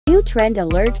New trend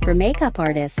alert for makeup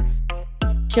artists.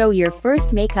 Show your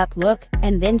first makeup look,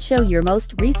 and then show your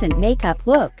most recent makeup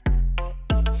look.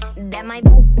 That my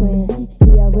best friend, she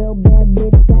a real bad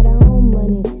bitch, got her own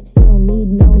money, she don't need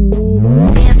no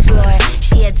nigga. Dance floor,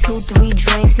 she had 2-3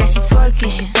 drinks, now she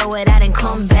twerking, she throw it out and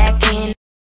come back in.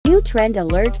 New trend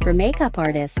alert for makeup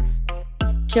artists.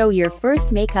 Show your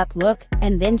first makeup look,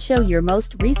 and then show your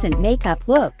most recent makeup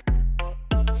look.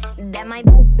 That my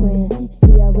best friend,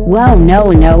 she a real Well,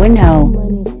 no.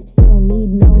 money, she don't need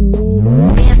no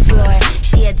nigga. Dance floor,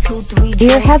 she had 2-3 drinks.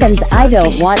 Dear heavens, now she I don't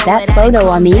twerking, she want throw that it out and photo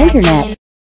on come the back internet. in.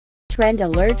 Trend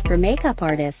alert for makeup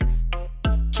artists.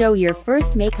 Show your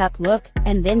first makeup look,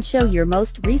 and then show your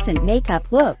most recent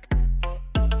makeup look.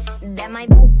 That my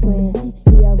best friend,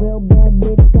 she a real bad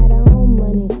bitch, got her own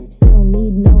money, she don't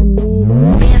need no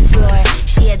nigga. Dance floor,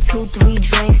 she had 2-3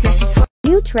 drinks, now she twerking.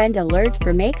 New trend alert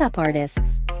for makeup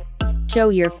artists. Show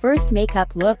your first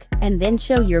makeup look, and then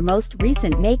show your most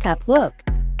recent makeup look.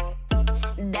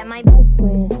 That my best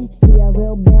friend, she a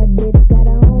real bad bitch, got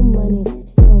her own money,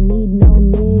 she don't need no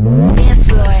nigga. Dance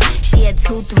floor, she had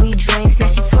 2-3 drinks, now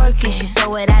she twerking, she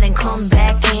throw it out and come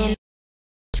back in.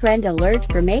 Trend alert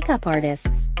for makeup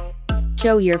artists.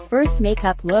 Show your first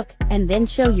makeup look, and then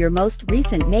show your most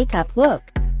recent makeup look.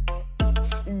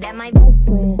 That my best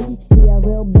friend, she a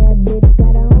real bad bitch,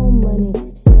 got her own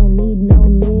money, she don't need no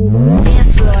nigga.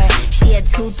 Dance floor, she had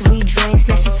 2-3 drinks,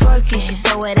 now she twerking, she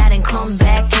throw it out and come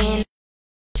back in.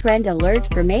 Trend alert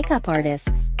for makeup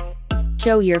artists.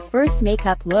 Show your first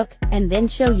makeup look, and then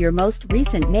show your most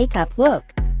recent makeup look.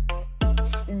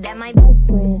 That my best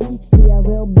friend, she a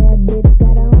real bad bitch,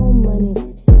 got her own money,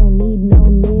 she don't need no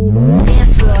nigga.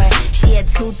 Dance floor, she had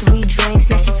 2-3 drinks,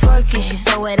 now she twerking, she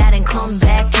throw it out and come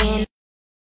back in.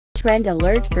 Trend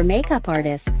alert for makeup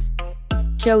artists.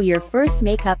 Show your first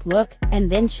makeup look,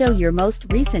 and then show your most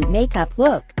recent makeup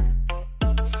look.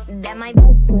 That my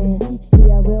best friend, she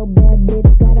a real bad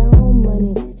bitch, got her own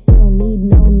money, she don't need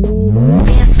no nigga.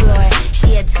 Dance floor,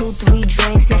 she had 2-3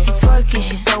 drinks, now she twerking,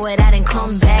 she throw it out and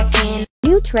come back in.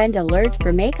 New trend alert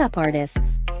for makeup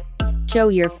artists. Show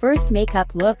your first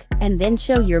makeup look, and then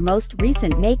show your most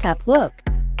recent makeup look.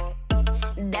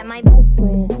 That my best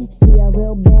friend, she a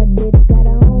real bad bitch, got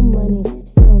her own money,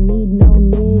 she don't need no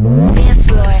nigga. Dance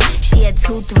floor, she had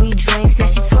 2-3 drinks, now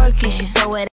she twerking, she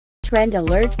throw it. Trend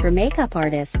alert for makeup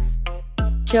artists.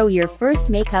 Show your first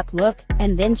makeup look,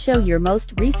 and then show your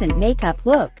most recent makeup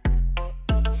look.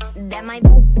 That my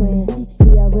best friend, she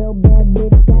a real bad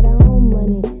bitch, got her own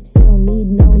money, she don't need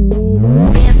no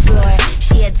nigga. Dance floor,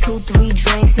 she had 2-3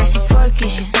 drinks, now she twerking,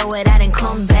 she throw it out and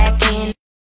come back in.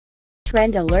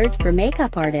 Trend alert for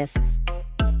makeup artists.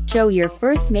 Show your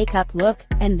first makeup look,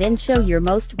 and then show your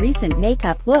most recent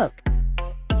makeup look.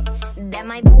 That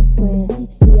my best friend,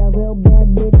 she a real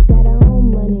bad bitch, got her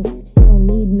own money, she don't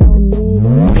need no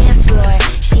nigga. Dance floor,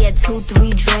 she had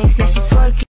 2-3 drinks, now she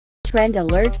twerking. Trend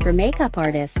alert for makeup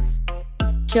artists.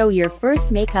 Show your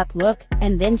first makeup look,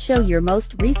 and then show your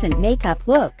most recent makeup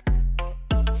look.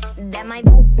 That my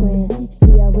best friend, she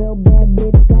a real bad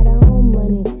bitch, got her own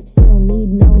money, she don't need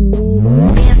no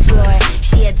nigga. Dance floor,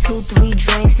 she had 2-3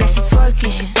 drinks, now she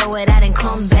twerking, she throw it out and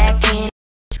come back in.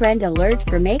 Trend alert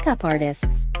for makeup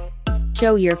artists.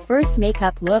 Show your first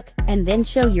makeup look, and then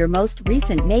show your most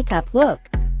recent makeup look.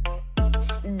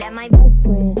 That my best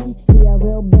friend, she a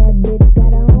real bad bitch,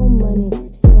 got her own money,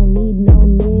 she don't need no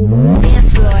nigga.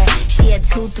 Dance floor, she had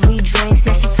 2-3 drinks,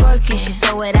 now she twerking, she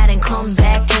throw it out and come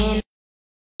back in.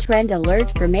 Trend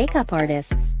alert for makeup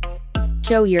artists.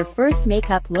 Show your first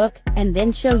makeup look, and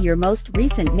then show your most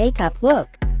recent makeup look.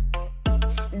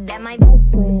 That my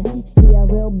best friend, she a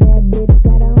real bad bitch,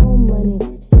 got her own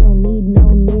money, she don't need no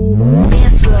nigga.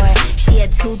 Dance floor, she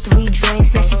had 2-3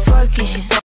 drinks, now she twerking, she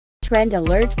throw. Trend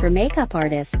alert for makeup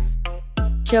artists.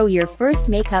 Show your first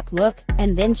makeup look,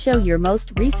 and then show your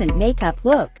most recent makeup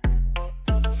look.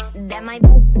 That my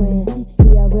best friend, she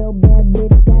a real bad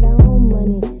bitch, got her own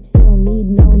money, she don't need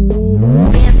no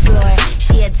nigga. Dance floor,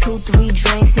 she had 2-3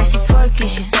 drinks, now she twerking,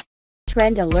 she throw.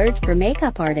 Trend alert for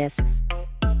makeup artists.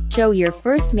 Show your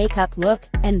first makeup look,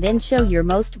 and then show your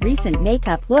most recent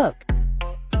makeup look.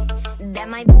 That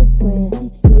my best friend,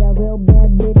 she a real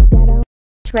bad bitch, got her.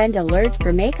 Trend alert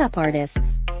for makeup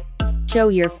artists. Show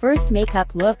your first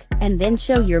makeup look, and then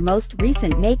show your most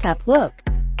recent makeup look.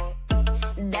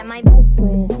 That my best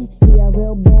friend, she a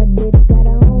real bad bitch, got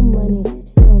her own money,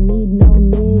 she don't need no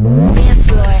nigga. Dance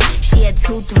floor, she had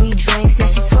 2-3 drinks, now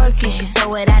she twerking, she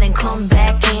throw it out and come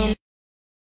back in.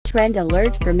 Trend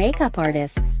alert for makeup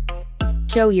artists.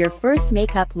 Show your first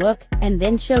makeup look, and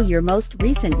then show your most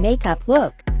recent makeup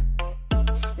look.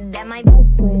 That my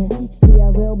best friend, she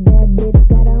a real bad bitch,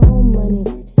 got her own money,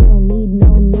 she don't need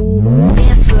no nigga.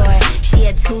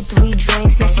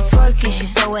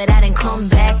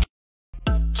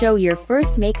 Show your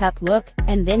first makeup look,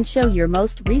 and then show your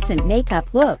most recent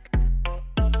makeup look.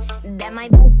 That my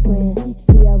best friend,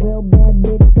 she a real bad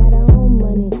bitch, got her own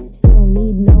money, she don't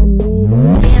need no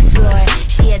nigga. Dance floor,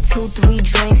 she had 2-3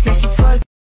 drinks, now she twerk.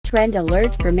 Trend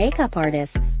alert for makeup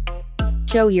artists.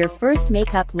 Show your first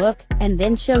makeup look, and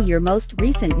then show your most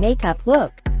recent makeup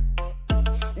look.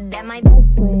 That my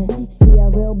best friend.